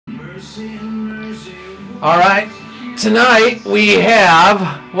All right, tonight we have,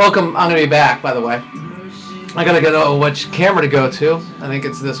 welcome, I'm going to be back, by the way. I got to know which camera to go to. I think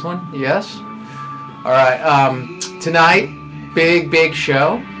it's this one, yes. All right, tonight, big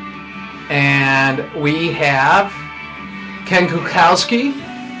show. And we have Ken Kukowski.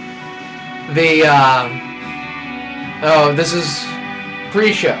 This is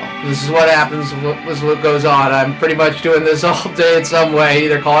pre-show. This is what happens, this is what goes on. I'm pretty much doing this all day in some way,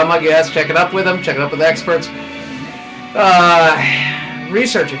 either calling my guests, checking up with them, checking up with experts,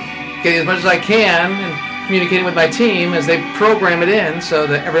 researching, getting as much as I can, and communicating with my team as they program it in so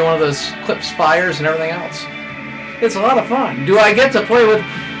that every one of those clips fires and everything else. It's a lot of fun. Do I get to play with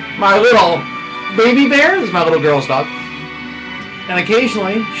my little baby bear? This is my little girl's dog. And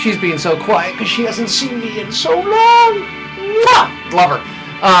occasionally, she's being so quiet because she hasn't seen me in so long. Mwah! Love her.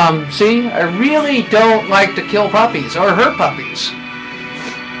 See, I really don't like to kill puppies or hurt puppies.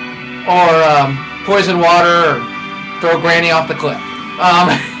 Or poison water or throw Granny off the cliff.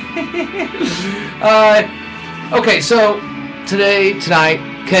 Okay, so tonight,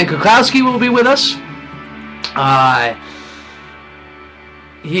 Ken Kukowski will be with us.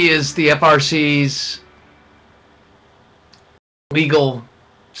 He is the FRC's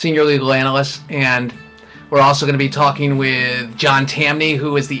senior legal analyst, and we're also going to be talking with John Tamney,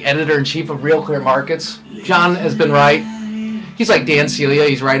 who is the editor-in-chief of Real Clear Markets. John has been right. He's like Dan Celia.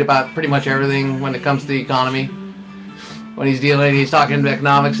 He's right about pretty much everything when it comes to the economy. When he's talking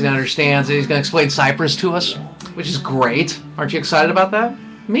economics, he understands it. He's going to explain Cyprus to us, which is great. Aren't you excited about that?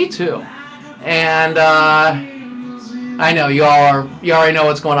 Me too. And I know you already know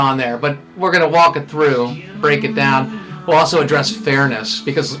what's going on there, but we're going to walk it through, break it down. We'll also address fairness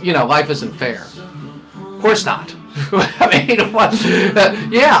because, you know, life isn't fair. Of course not. I mean,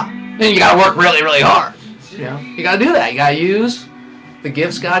 yeah. And you got to work really, really hard. You know, you got to do that. You got to use the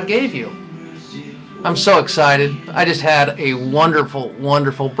gifts God gave you. I'm so excited. I just had a wonderful,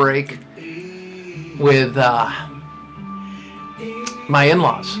 wonderful break with my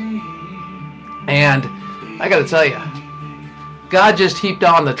in-laws. And I got to tell you, God just heaped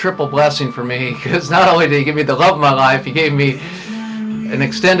on the triple blessing for me, because not only did he give me the love of my life, he gave me an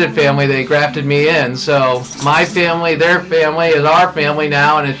extended family. They grafted me in. So my family, their family is our family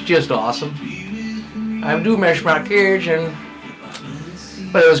now, and it's just awesome. I do miss my kids,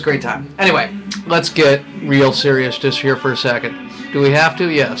 but it was a great time. Anyway, let's get real serious just here for a second. Do we have to?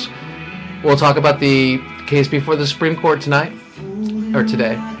 Yes. We'll talk about the case before the Supreme Court tonight, or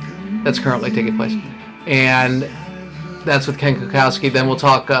today, that's currently taking place. And that's with Ken Kukowski. Then we'll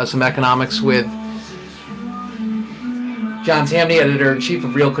talk some economics with John Tamney, editor-in-chief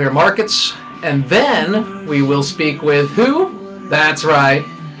of Real Clear Markets. And then we will speak with who? That's right.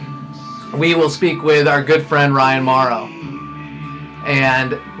 We will speak with our good friend Ryan Morrow.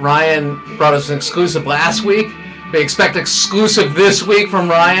 And Ryan brought us an exclusive last week. We expect exclusive this week from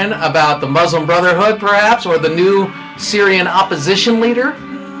Ryan about the Muslim Brotherhood, perhaps, or the new Syrian opposition leader.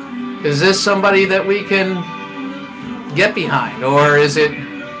 Is this somebody that we can get behind, or is it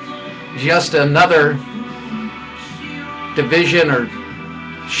just another division or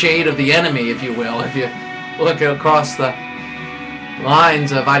shade of the enemy, if you will? If you look across the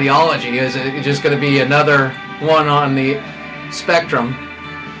lines of ideology, is it just going to be another one on the spectrum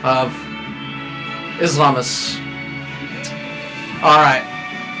of Islamists? All right,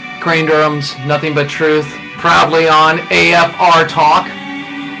 Crane Durham's Nothing But Truth, proudly on AFR Talk.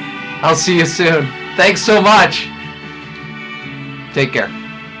 I'll see you soon. Thanks so much. Take care.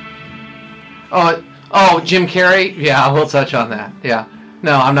 Oh, Jim Carrey? Yeah, we'll touch on that. Yeah.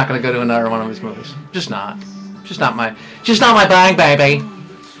 No, I'm not going to go to another one of his movies. Just not my bang, baby.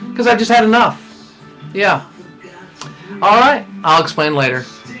 Because I just had enough. Yeah. All right. I'll explain later.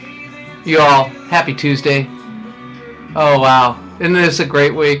 You all, happy Tuesday. Oh, wow. Isn't this a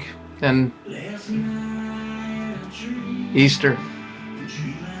great week? And Easter.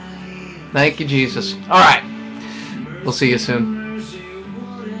 Thank you, Jesus. All right. We'll see you soon.